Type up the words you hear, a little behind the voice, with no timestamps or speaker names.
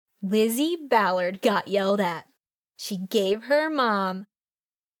Lizzie Ballard got yelled at. She gave her mom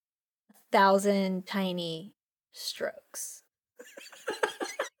 1,000 tiny strokes.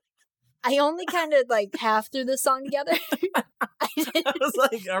 I only kind of like half threw this song together. I was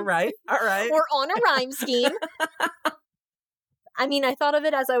like, all right. We're on a rhyme scheme. I mean, I thought of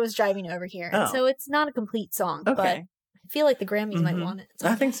it as I was driving over here. And so it's not a complete song, but I feel like the Grammys might want it.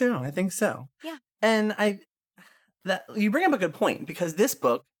 I think so. Yeah. And you bring up a good point, because this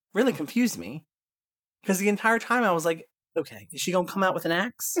book really confused me. Because the entire time I was like, okay, is she going to come out with an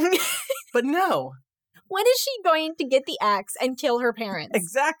axe? But no. When is she going to get the axe and kill her parents?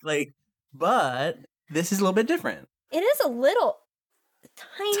 Exactly. But this is a little bit different. It is a little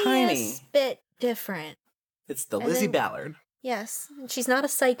tiny bit different. It's the Lizzie Ballard. Yes. And she's not a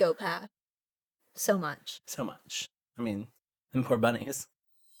psychopath. So much. I mean, them poor bunnies.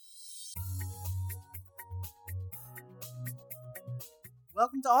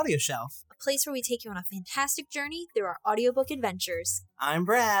 Welcome to Audio Shelf, A place where we take you on a fantastic journey through our audiobook adventures. I'm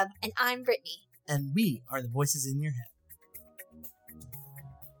Brad. And I'm Brittany. And we are the voices in your head.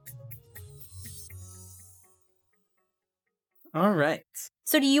 All right.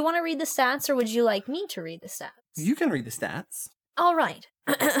 So do you want to read the stats, or would you like me to read the stats? You can read the stats. All right.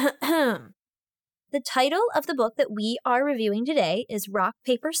 The title of the book that we are reviewing today is Rock,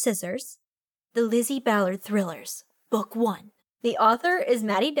 Paper, Scissors, The Lizzie Ballard Thrillers, Book 1. The author is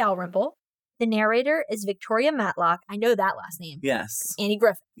Maddie Dalrymple. The narrator is Victoria Matlock. I know that last name. Yes. Annie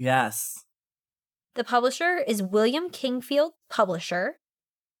Griffith. Yes. The publisher is William Kingfield Publisher.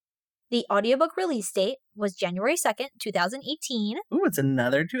 The audiobook release date was January 2nd, 2018. Ooh, it's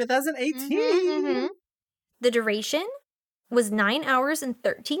another 2018. The duration was 9 hours and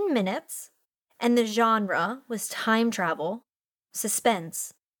 13 minutes. And the genre was time travel,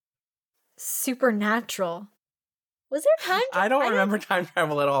 suspense, supernatural. Was there time travel? I don't remember time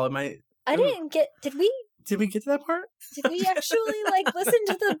travel at all. I didn't get... Did we get to that part? Did we actually, listen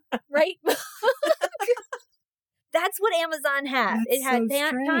to the right book? That's what Amazon had. It had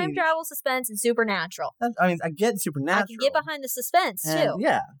time travel, suspense, and supernatural. I get supernatural. I can get behind the suspense, too.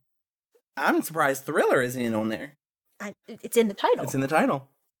 Yeah. I'm surprised thriller isn't in on there. It's in the title. It's in the title.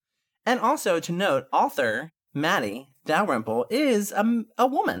 And also, to note, author Maddie Dalrymple is a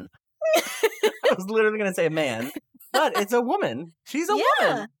woman. I was literally going to say a man, but it's a woman. She's a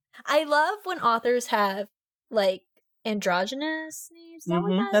woman. I love when authors have, androgynous names.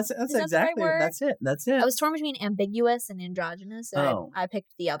 That's exactly the right word? That's it. I was torn between ambiguous and androgynous, so I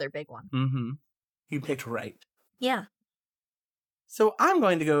picked the other big one. Mm-hmm. You picked right. Yeah. So I'm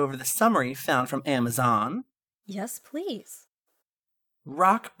going to go over the summary found from Amazon. Yes, please.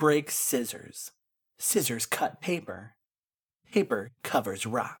 Rock breaks scissors. Scissors cut paper. Paper covers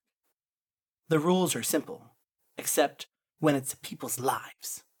rock. The rules are simple, except when it's people's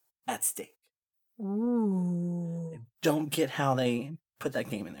lives at stake. Ooh. I don't get how they put that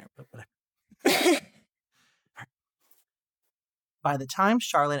game in there, but whatever. By the time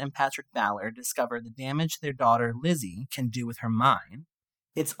Charlotte and Patrick Ballard discover the damage their daughter Lizzie can do with her mind,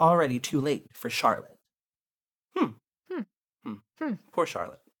 it's already too late for Charlotte. Poor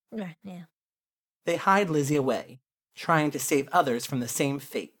Charlotte. Yeah. They hide Lizzie away, trying to save others from the same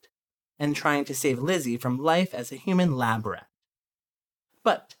fate, and trying to save Lizzie from life as a human lab rat.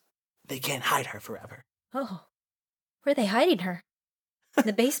 But they can't hide her forever. Oh. Where are they hiding her? In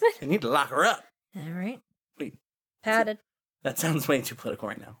the basement? They need to lock her up. All right. Wait. Padded. That sounds way too political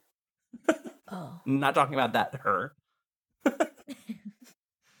right now. Oh. I'm not talking about that, her.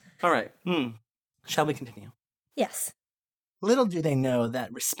 All right. Shall we continue? Yes. Little do they know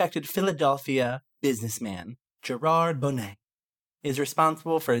that respected Philadelphia businessman Gerard Bonnet is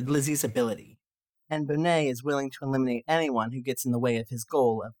responsible for Lizzie's ability, and Bonnet is willing to eliminate anyone who gets in the way of his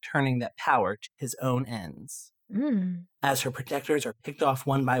goal of turning that power to his own ends. As her protectors are picked off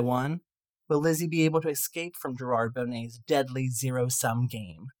one by one, will Lizzie be able to escape from Gerard Bonnet's deadly zero-sum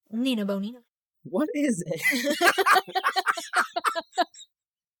game? Nina Bonina. What is it?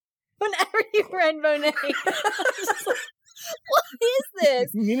 Whenever you read Bonnet, what is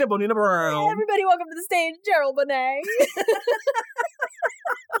this? Nina Bonina Brown. Hey, everybody, welcome to the stage, Gerald Bonnet.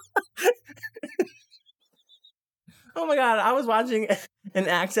 Oh my God, I was watching an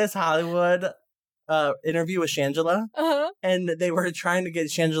Access Hollywood interview with Shangela, and they were trying to get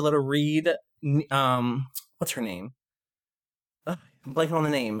Shangela to read, what's her name? I'm blanking on the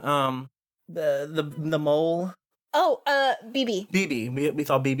name. The mole. Oh, BB. BB. We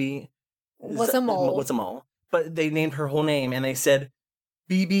thought BB was a mole. Was a mole. But they named her whole name, and they said,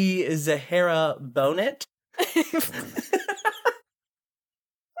 BB Zahara Bonnet.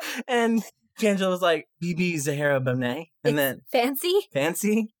 And Shangela was like, BB Zahara Bonnet. And then Fancy.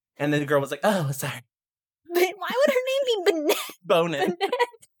 And And the girl was like, oh, sorry. But why would her name be Bonin.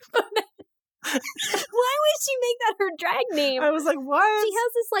 Why would she make that her drag name? I was like, what? She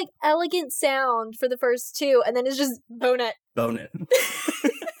has this like elegant sound for the first two, and then it's just Bonet. Bonin.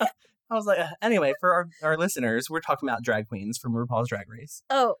 I was like, anyway, for our listeners, we're talking about drag queens from RuPaul's Drag Race.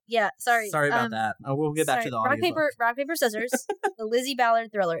 Oh, yeah. Sorry. Sorry about that. We'll get back to the audio. Rock, paper, scissors. The Lizzie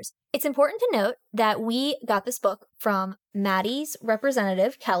Ballard Thrillers. It's important to note that we got this book from Maddie's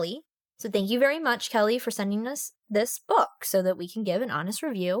representative, Kelly. So thank you very much, Kelly, for sending us this book so that we can give an honest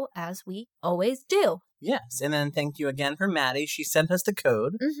review, as we always do. Yes. And then thank you again for Maddie. She sent us the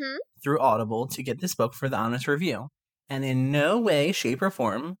code through Audible to get this book for the honest review. And in no way, shape, or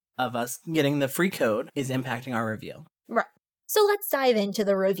form of us getting the free code is impacting our review. Right. So let's dive into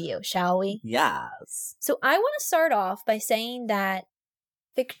the review, shall we? Yes. So I want to start off by saying that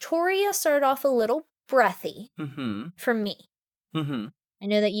Victoria started off a little breathy for me. I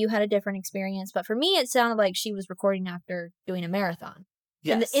know that you had a different experience, but for me, it sounded like she was recording after doing a marathon.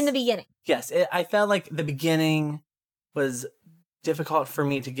 Yes. In the beginning. Yes. I felt like the beginning was difficult for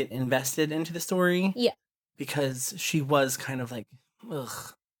me to get invested into the story. Yeah. Because she was kind of like,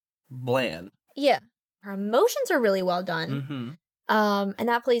 bland. Yeah. Her emotions are really well done. And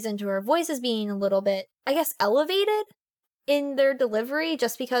that plays into her voices being a little bit, I guess, elevated in their delivery,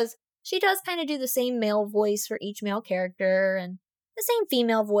 just because she does kind of do the same male voice for each male character and the same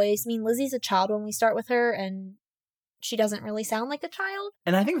female voice. I mean, Lizzie's a child when we start with her, and she doesn't really sound like a child.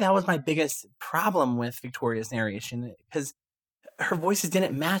 And I think that was my biggest problem with Victoria's narration, because her voices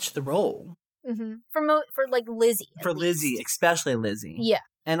didn't match the role. For like Lizzie. For Lizzie, especially Lizzie. Yeah.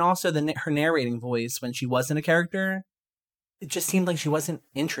 And also her narrating voice when she wasn't a character, it just seemed like she wasn't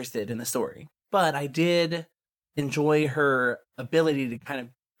interested in the story. But I did enjoy her ability to kind of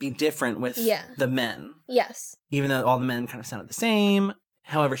be different with the men. Yes. Even though all the men kind of sounded the same.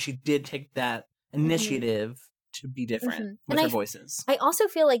 However, she did take that initiative to be different with her voices. I also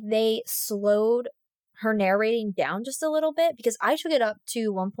feel like they slowed her narrating down just a little bit, because I took it up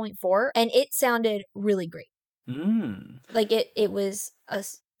to 1.4 and it sounded really great. Like it was a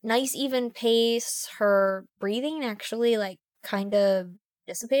nice even pace. Her breathing actually like kind of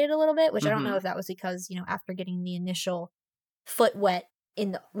dissipated a little bit, which I don't know if that was because, after getting the initial foot wet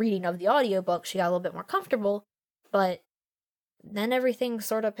in the reading of the audiobook, she got a little bit more comfortable, but then everything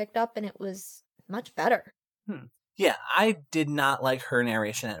sort of picked up and it was much better. Yeah, I did not like her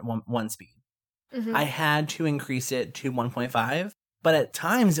narration at one speed. I had to increase it to 1.5, but at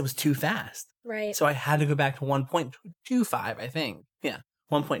times it was too fast. Right. So I had to go back to 1.25, I think. Yeah,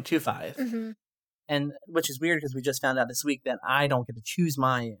 1.25. And which is weird because we just found out this week that I don't get to choose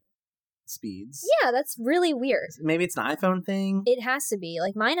my speeds. Yeah, that's really weird. Maybe it's an iPhone thing. It has to be.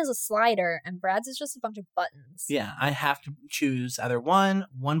 Like mine is a slider and Brad's is just a bunch of buttons. Yeah, I have to choose either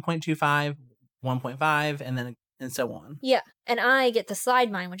 1.25, 1.5, and so on. Yeah, and I get to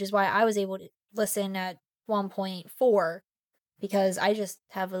slide mine, which is why I was able to listen at 1.4, because I just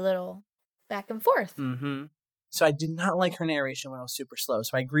have a little back and forth. So I did not like her narration when it was super slow.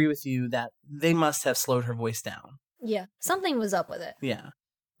 So I agree with you that they must have slowed her voice down. Yeah, something was up with it. Yeah.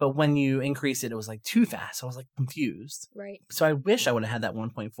 But when you increase it, it was like too fast. I was like confused. Right. So I wish I would have had that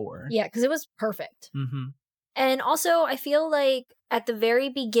 1.4. Yeah, because it was perfect. And also, I feel like at the very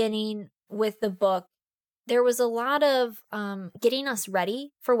beginning with the book, there was a lot of getting us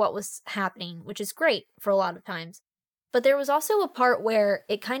ready for what was happening, which is great for a lot of times. But there was also a part where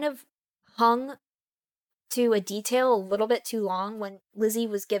it kind of hung to a detail a little bit too long when Lizzie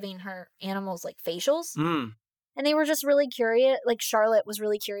was giving her animals like facials. And they were just really curious. Like Charlotte was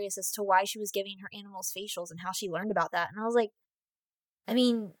really curious as to why she was giving her animals facials and how she learned about that. And I was like, I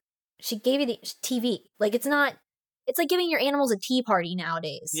mean, she gave you the TV. Like it's like giving your animals a tea party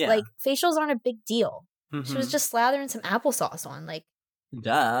nowadays. Yeah. Like facials aren't a big deal. She was just slathering some applesauce on. Like,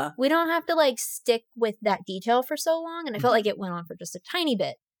 duh. We don't have to like stick with that detail for so long. And I felt like it went on for just a tiny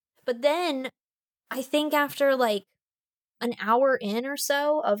bit. But then I think after like an hour in or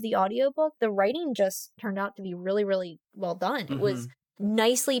so of the audiobook, the writing just turned out to be really, really well done. It was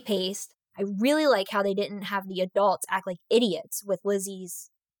nicely paced. I really like how they didn't have the adults act like idiots with Lizzie's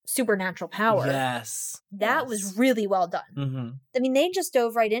supernatural power. Yes. That was really well done. I mean, they just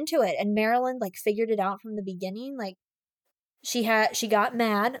dove right into it, and Marilyn like figured it out from the beginning. Like she got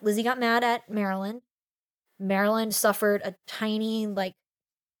mad. Lizzie got mad at Marilyn. Marilyn suffered a tiny like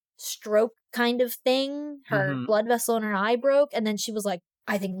stroke kind of thing. Her blood vessel in her eye broke, and then she was like,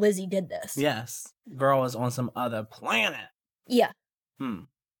 I think Lizzie did this. Yes. Girl was on some other planet. Yeah.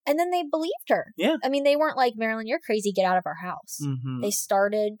 And then they believed her. Yeah. I mean, they weren't like, Marilyn, you're crazy, get out of our house. They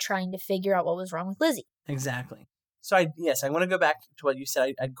started trying to figure out what was wrong with Lizzie. Exactly. So I want to go back to what you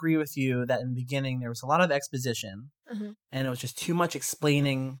said. I agree with you that in the beginning there was a lot of exposition, and it was just too much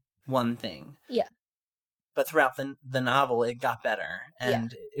explaining one thing. Yeah. But throughout the novel, it got better,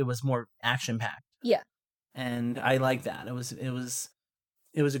 and it was more action packed. Yeah. And I like that. It was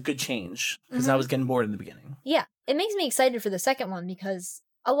a good change because I was getting bored in the beginning. Yeah, it makes me excited for the second one because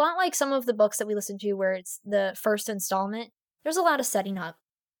a lot like some of the books that we listen to, where it's the first installment, there's a lot of setting up.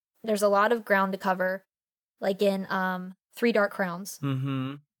 There's a lot of ground to cover. Like in Three Dark Crowns,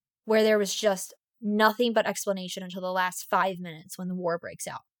 where there was just nothing but explanation until the last 5 minutes when the war breaks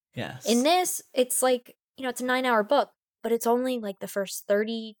out. Yes. In this, it's like, it's a 9-hour book, but it's only like the first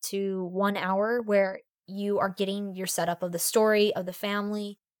 30 to 1 hour where you are getting your setup of the story, of the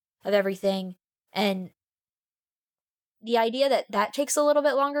family, of everything. And the idea that takes a little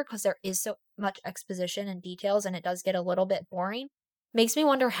bit longer because there is so much exposition and details and it does get a little bit boring. Makes me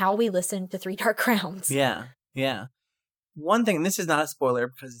wonder how we listen to Three Dark Crowns. Yeah. One thing, this is not a spoiler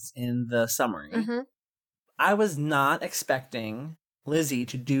because it's in the summary. I was not expecting Lizzie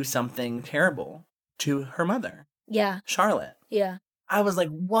to do something terrible to her mother. Yeah. Charlotte. Yeah. I was like,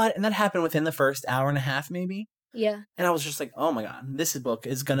 what? And that happened within the first hour and a half, maybe. Yeah. And I was just like, oh my God, this book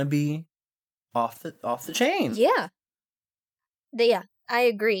is going to be off the chain. Yeah. Yeah, I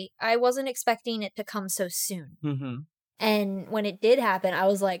agree. I wasn't expecting it to come so soon. And when it did happen, I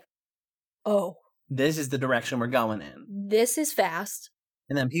was like, oh. This is the direction we're going in. This is fast.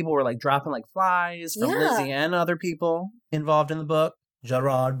 And then people were like dropping like flies from Lizzie and other people involved in the book.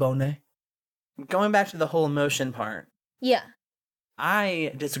 Gerard Bonnet. Going back to the whole emotion part. Yeah.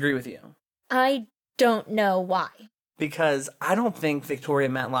 I disagree with you. I don't know why. Because I don't think Victoria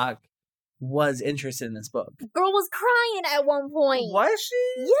Matlock was interested in this book. Girl was crying at one point. Was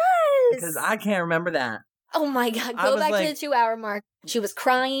she? Yes. Because I can't remember that. Oh my God. Go back to the 2 hour mark. She was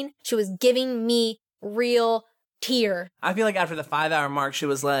crying. She was giving me real tear. I feel like after the 5 hour mark, she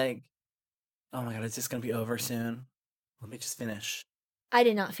was like, oh my God, it's just going to be over soon. Let me just finish. I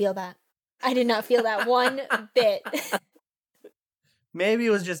did not feel that. I did not feel that one bit. Maybe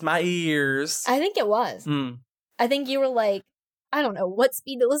it was just my ears. I think it was. I think you were like, I don't know what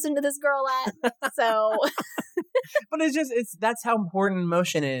speed to listen to this girl at. So. But that's how important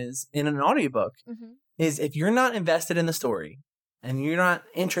emotion is in an audiobook. Is if you're not invested in the story and you're not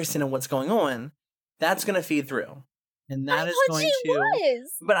interested in what's going on, that's going to feed through. And that is going to.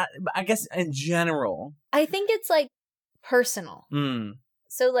 Was. But I guess in general. I think it's like personal.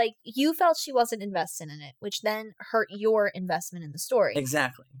 So like you felt she wasn't invested in it, which then hurt your investment in the story.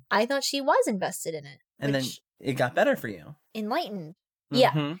 Exactly. I thought she was invested in it. And then it got better for you. Enlightened.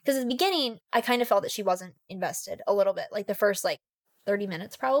 Yeah. Because at the beginning, I kind of felt that she wasn't invested a little bit. Like the first 30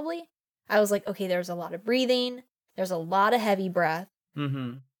 minutes probably. I was like, okay, there's a lot of breathing. There's a lot of heavy breath.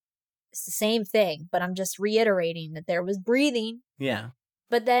 It's the same thing, but I'm just reiterating that there was breathing. Yeah.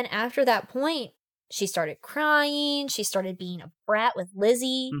 But then after that point, she started crying. She started being a brat with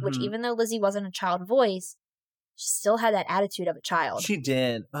Lizzie, which even though Lizzie wasn't a child voice, she still had that attitude of a child. She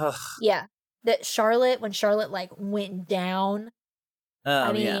did. Ugh. Yeah. That Charlotte, when Charlotte went down,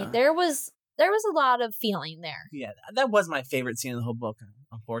 I mean, there was a lot of feeling there. Yeah, that was my favorite scene in the whole book,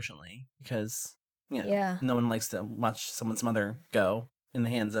 unfortunately, because no one likes to watch someone's mother go in the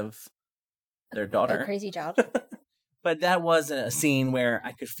hands of their daughter. A crazy child. But that was a scene where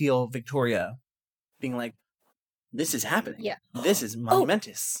I could feel Victoria being like, this is happening. Yeah. This is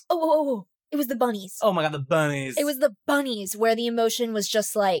monumentous. Oh. It was the bunnies. Oh my God, the bunnies. It was the bunnies where the emotion was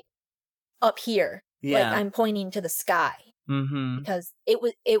just up here. Yeah. I'm pointing to the sky. Because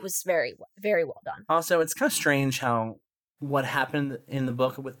it was very, very well done. Also, it's kind of strange how what happened in the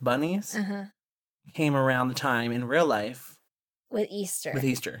book with bunnies came around the time in real life. With Easter,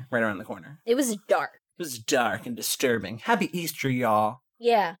 right around the corner. It was dark. It was dark and disturbing. Happy Easter, y'all.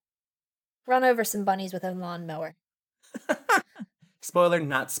 Yeah. Run over some bunnies with a lawnmower. Spoiler,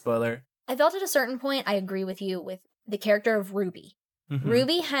 not spoiler. I felt at a certain point, I agree with you, with the character of Ruby.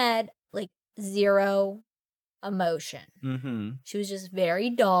 Ruby had, zero emotion. She was just very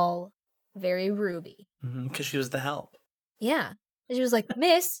dull, very Ruby. Because she was the help. Yeah. And she was like,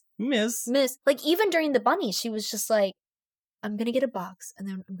 Miss. Even during the bunnies, she was just like, I'm going to get a box, and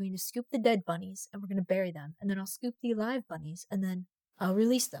then I'm going to scoop the dead bunnies, and we're going to bury them, and then I'll scoop the alive bunnies, and then I'll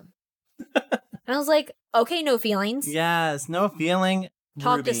release them. And I was like, okay, no feelings. Yes, no feeling.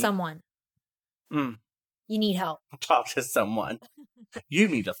 Talk Ruby. to someone. You need help. Talk to someone. You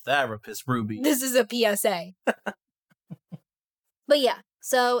need a therapist, Ruby. This is a PSA. But yeah,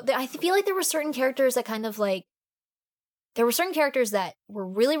 so I feel like there were certain characters that kind of there were certain characters that were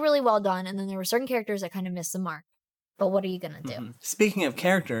really, really well done, and then there were certain characters that kind of missed the mark. But what are you going to do? Speaking of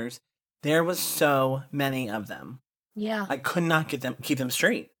characters, there was so many of them. Yeah. I could not keep them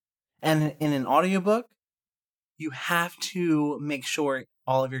straight. And in an audiobook, you have to make sure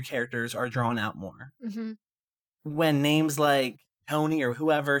all of your characters are drawn out more. Mm-hmm. When names like Tony or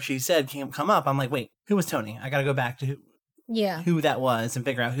whoever she said come up, I'm like, wait, who was Tony? I got to go back to who that was and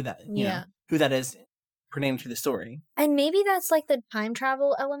figure out who that who that is pertaining to the story. And maybe that's like the time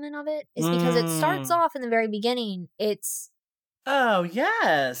travel element of it, is because it starts off in the very beginning. It's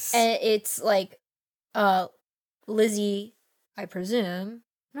yes, it's like Lizzie, I presume.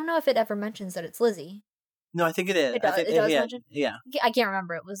 I don't know if it ever mentions that it's Lizzie. No, I think it is. It does, it does mention? Yeah. I can't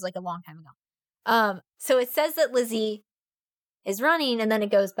remember. It was like a long time ago. So it says that Lizzie is running, and then it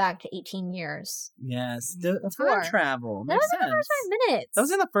goes back to 18 years. Yes. The Before. time travel. That Makes was in the first 5 minutes. That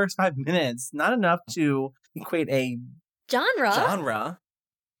was in the first 5 minutes. Not enough to equate a genre.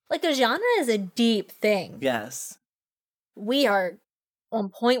 Like, the genre is a deep thing. Yes. We are on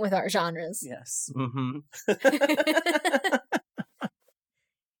point with our genres. Yes. Mm-hmm.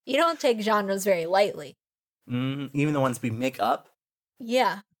 You don't take genres very lightly. Even the ones we make up.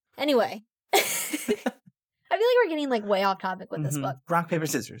 Yeah. Anyway. I feel like we're getting like way off topic with this book. Rock, paper,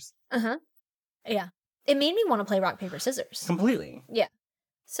 scissors. Uh-huh. Yeah. It made me want to play rock, paper, scissors. Completely. Yeah.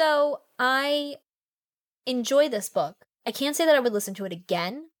 So I enjoy this book. I can't say that I would listen to it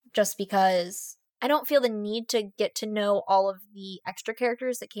again, just because I don't feel the need to get to know all of the extra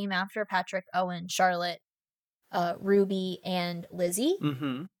characters that came after Patrick, Owen, Charlotte, Ruby, and Lizzie.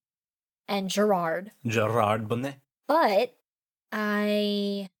 Mm-hmm. And Gerard. Gerard Bonnet. But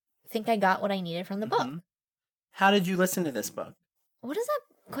I think I got what I needed from the book. How did you listen to this book? What does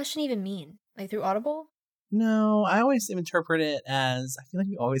that question even mean? Like through Audible? No, I always interpret it as, I feel like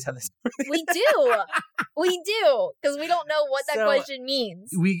we always have this. We do. We do. Because we don't know what that question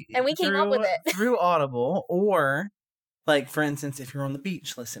means. We came up with it. Through Audible, or like, for instance, if you're on the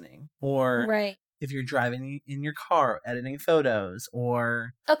beach listening, or right. if you're driving in your car, editing photos,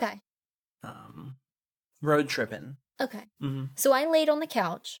 or okay. Road tripping. Okay. So I laid on the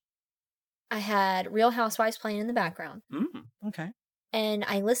couch. I had Real Housewives playing in the background. Okay. And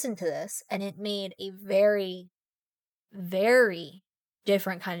I listened to this, and it made a very, very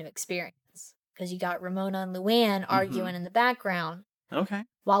different kind of experience. Because you got Ramona and Luann arguing in the background. Okay.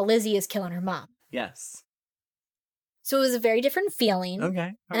 While Lizzie is killing her mom. Yes. So it was a very different feeling.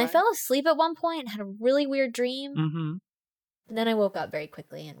 Okay. I fell asleep at one point and had a really weird dream. And then I woke up very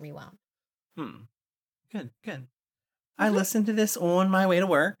quickly and rewound. Good. I listened to this on my way to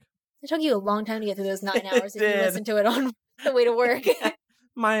work. It took you a long time to get through those 9 hours if you listened to it on the way to work.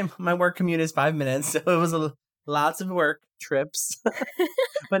 My work commute is 5 minutes, so it was lots of work trips.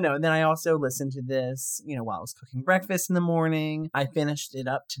 But no, and then I also listened to this, while I was cooking breakfast in the morning. I finished it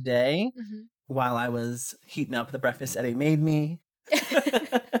up today while I was heating up the breakfast Eddie made me.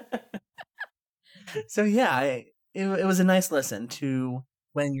 So yeah, it was a nice listen to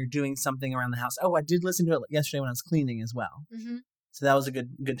when you're doing something around the house. Oh, I did listen to it yesterday when I was cleaning as well. So that was a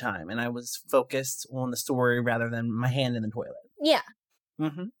good time. And I was focused on the story rather than my hand in the toilet. Yeah.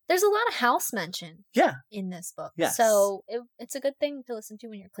 There's a lot of house mention in this book. Yes. So it's a good thing to listen to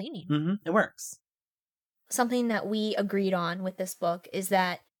when you're cleaning. It works. Something that we agreed on with this book is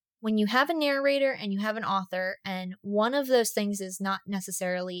that when you have a narrator and you have an author, and one of those things is not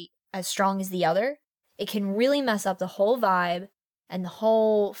necessarily as strong as the other, it can really mess up the whole vibe and the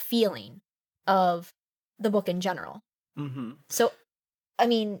whole feeling of the book in general. So, I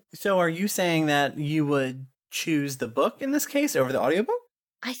mean... So are you saying that you would choose the book in this case over the audiobook?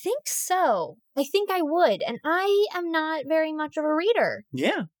 I think so. I think I would. And I am not very much of a reader.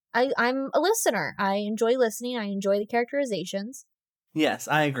 Yeah. I'm a listener. I enjoy listening. I enjoy the characterizations. Yes,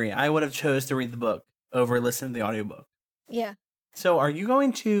 I agree. I would have chose to read the book over listening to the audiobook. Yeah. So are you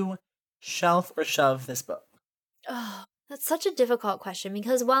going to shelf or shove this book? Oh, that's such a difficult question,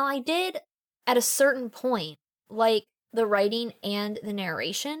 because while I did at a certain point like the writing and the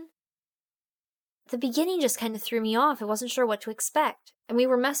narration, the beginning just kind of threw me off. I wasn't sure what to expect. And we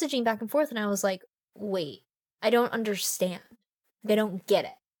were messaging back and forth, and I was like, wait, I don't understand. I don't get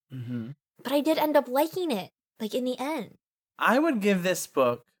it. But I did end up liking it, like in the end. I would give this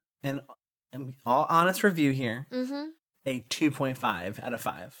book, an all honest review here, a 2.5 out of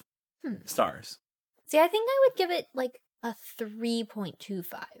 5 stars. See, I think I would give it like a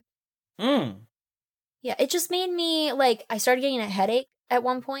 3.25. Yeah, it just made me, like, I started getting a headache at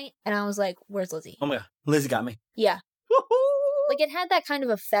one point, and I was like, where's Lizzie? Oh my god, Lizzie got me. Yeah. Woo-hoo! Like, it had that kind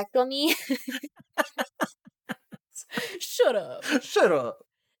of effect on me. Shut up. Shut up.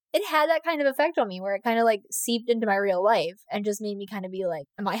 It had that kind of effect on me where it kind of, like, seeped into my real life and just made me kind of be like,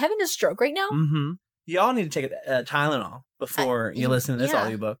 am I having a stroke right now? Y'all need to take a Tylenol before you listen to this yeah.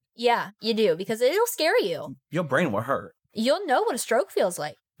 audiobook. Yeah, you do, because it'll scare you. Your brain will hurt. You'll know what a stroke feels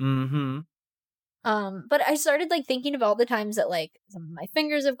like. Mm-hmm. But I started like thinking of all the times that like some of my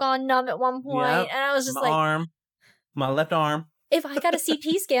fingers have gone numb at one point, Yep. and I was just My like, arm. My left arm. if I got a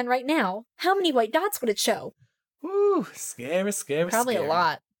CT scan right now, how many white dots would it show? Ooh, scary, Probably scary. a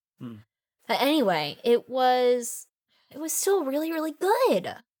lot. Mm. But anyway, it was still really, really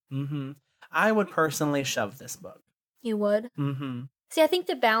good. Mm-hmm. I would personally shove this book. You would? Mm-hmm. See, I think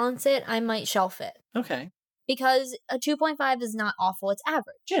to balance it, I might shelf it. Okay. Because a 2.5 is not awful, it's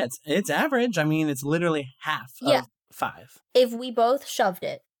average. Yeah, it's average. I mean, it's literally half of 5. If we both shoved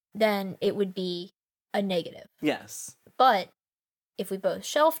it, then it would be a negative. Yes. But if we both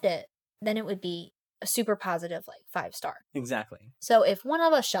shelved it, then it would be a super positive, like 5-star. Exactly. So if one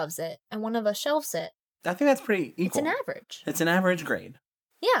of us shoves it and one of us shelves it, I think that's pretty equal. it's an average. It's an average grade.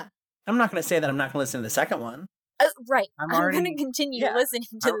 Yeah. I'm not going to say that I'm not going to listen to the second one. Right. I'm going to continue listening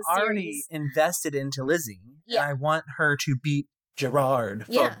to I'm the already series. invested into Lizzie. Yeah. And I want her to beat Gerard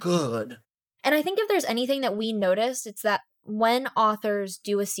for good. And I think if there's anything that we noticed, it's that when authors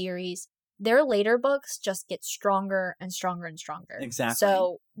do a series, their later books just get stronger and stronger and stronger. Exactly.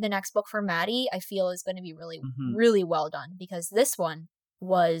 So the next book for Maddie, I feel, is going to be really, really well done, because this one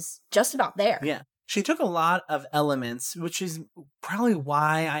was just about there. Yeah. She took a lot of elements, which is probably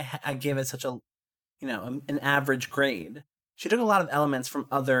why I gave it such a, an average grade. She took a lot of elements from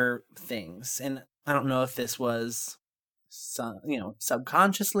other things. And I don't know if this was,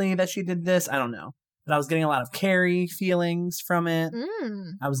 subconsciously that she did this. I don't know. But I was getting a lot of Carrie feelings from it.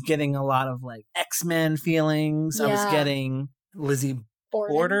 I was getting a lot of like X-Men feelings. Yeah. I was getting Lizzie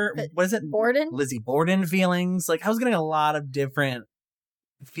Borden. What is it? Borden? Lizzie Borden feelings. Like I was getting a lot of different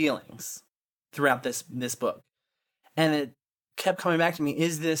feelings throughout this book. And it kept coming back to me,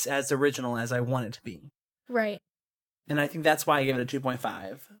 is this as original as I want it to be? Right. And I think that's why I gave it a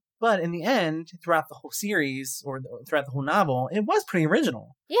 2.5. But in the end, throughout the whole series, or throughout the whole novel, it was pretty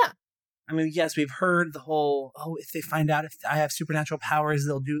original. Yeah. I mean, yes, we've heard the whole, if they find out if I have supernatural powers,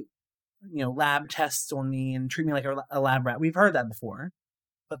 they'll do, lab tests on me and treat me like a lab rat. We've heard that before.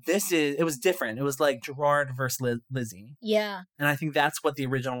 But it was different. It was like Gerard versus Lizzie. Yeah. And I think that's what the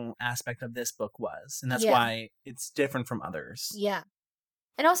original aspect of this book was. And that's why it's different from others. Yeah.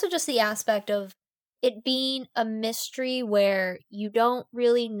 And also just the aspect of it being a mystery where you don't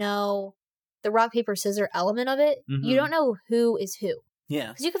really know the rock, paper, scissors element of it. Mm-hmm. You don't know who is who.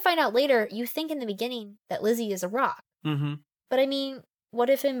 Yeah. Because you can find out later, you think in the beginning that Lizzie is a rock. Mm-hmm. But I mean, what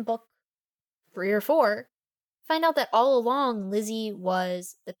if in book 3 or 4, find out that all along Lizzie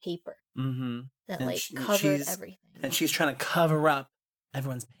was the paper that covered everything. And she's trying to cover up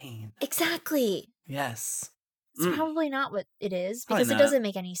everyone's pain. Exactly. Yes. It's probably not what it is, because Probably it doesn't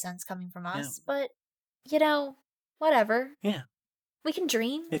make any sense coming from us. But, whatever. Yeah. We can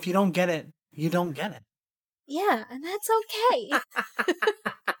dream. If you don't get it, you don't get it. Yeah, and that's okay.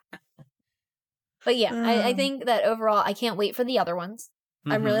 But yeah, I think that overall, I can't wait for the other ones.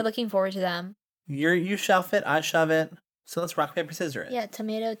 I'm really looking forward to them. You shelf it, I shove it. So let's rock, paper, scissors it. Yeah,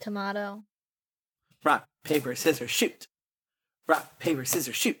 tomato. Rock, paper, scissors, shoot. Rock, paper,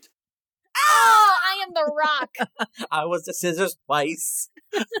 scissors, shoot. Oh, I am the rock. I was the scissors twice.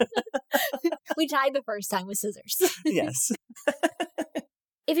 We tied the first time with scissors. Yes.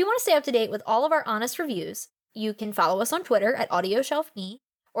 If you want to stay up to date with all of our honest reviews, you can follow us on Twitter at AudioshelfMe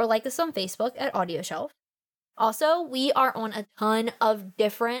or like us on Facebook at AudioShelf. Also, we are on a ton of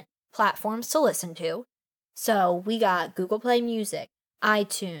different platforms to listen to. So we got Google Play Music,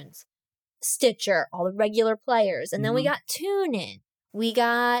 iTunes, Stitcher, all the regular players. And then we got TuneIn. We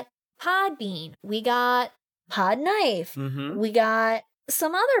got Podbean. We got Podknife. We got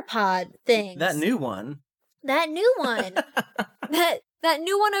some other pod things. That new one. That new one. that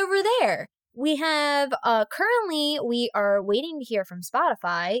new one over there. We have, currently, we are waiting to hear from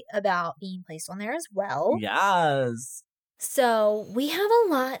Spotify about being placed on there as well. Yes. So we have a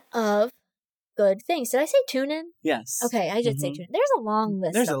lot of good things. Did I say TuneIn? Yes. Okay, I did say TuneIn. There's a long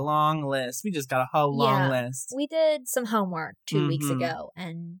list. There's a long list. We just got a whole long list. We did some homework 2 weeks ago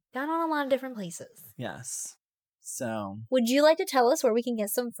and got on a lot of different places. Yes. So. Would you like to tell us where we can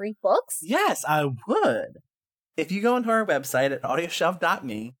get some free books? Yes, I would. If you go into our website at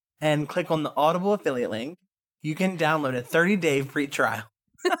audioshelf.me and click on the Audible affiliate link, you can download a 30-day free trial.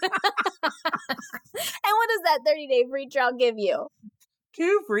 And what does that 30-day free trial give you?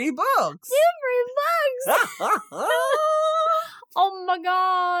 2 free books. 2 free books. Oh my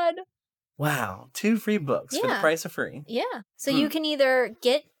God. Wow. 2 free books for the price of free. Yeah. So you can either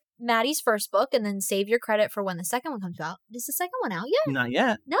get Maddie's first book and then save your credit for when the second one comes out. Is the second one out yet? Not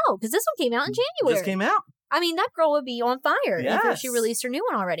yet. No, because this one came out in January. Just came out. I mean, that girl would be on fire if she Yes. released her new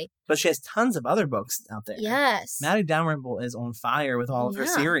one already. But she has tons of other books out there. Yes. Maddie Dalrymple is on fire with all of her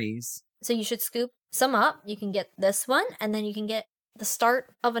Yeah. series. So you should scoop some up. You can get this one, and then you can get the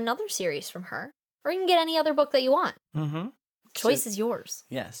start of another series from her. Or you can get any other book that you want. Mm-hmm. Choice is yours.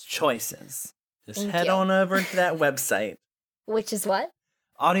 Yes, choices. Just Thank head you. on over to that website, Which is what?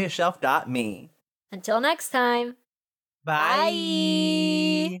 audioshelf.me. Until next time.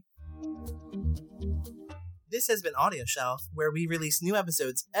 Bye. This has been Audio Shelf, where we release new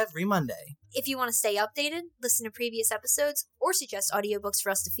episodes every Monday. If you want to stay updated, listen to previous episodes, or suggest audiobooks for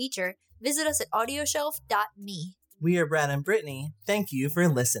us to feature, visit us at audioshelf.me. We are Brad and Brittany. Thank you for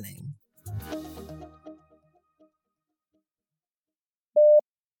listening.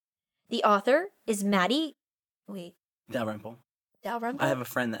 The author is Maddie. Wait, Dalrymple. Dalrymple? I have a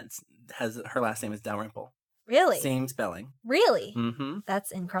friend that has her last name is Dalrymple. Really? Same spelling. Really? Mm-hmm.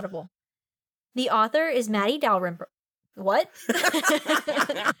 That's incredible. The author is Maddie Dalrymple. What?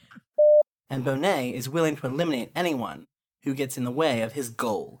 And Bonet is willing to eliminate anyone who gets in the way of his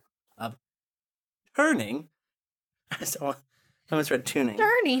goal of turning. I almost read tuning.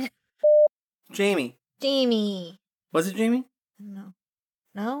 Turning. Jamie. Jamie. Was it Jamie? No.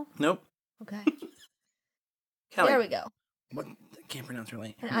 No? Nope. Okay. Kelly. There we go. What? I can't pronounce her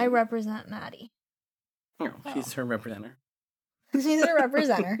name. And I represent Maddie. No, she's her representative. She's a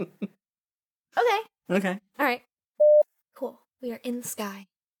representer. Okay. Okay. All right. Cool. We are in the sky.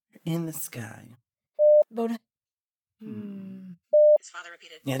 In the sky. Bona. His father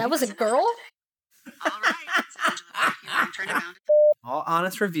repeated. Yeah. That was a girl? All right, said Angela back here and turned around. All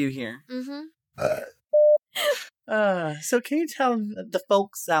honest review here. Mm-hmm. So can you tell the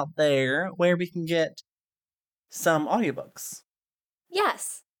folks out there where we can get some audiobooks?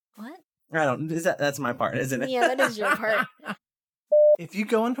 Yes. What? I don't. That's my part, isn't it? Yeah, that is your part. If you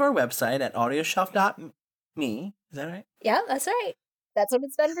go onto our website at audioshelf.me, is that right? Yeah, that's right. That's what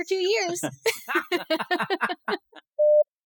it's been for 2 years.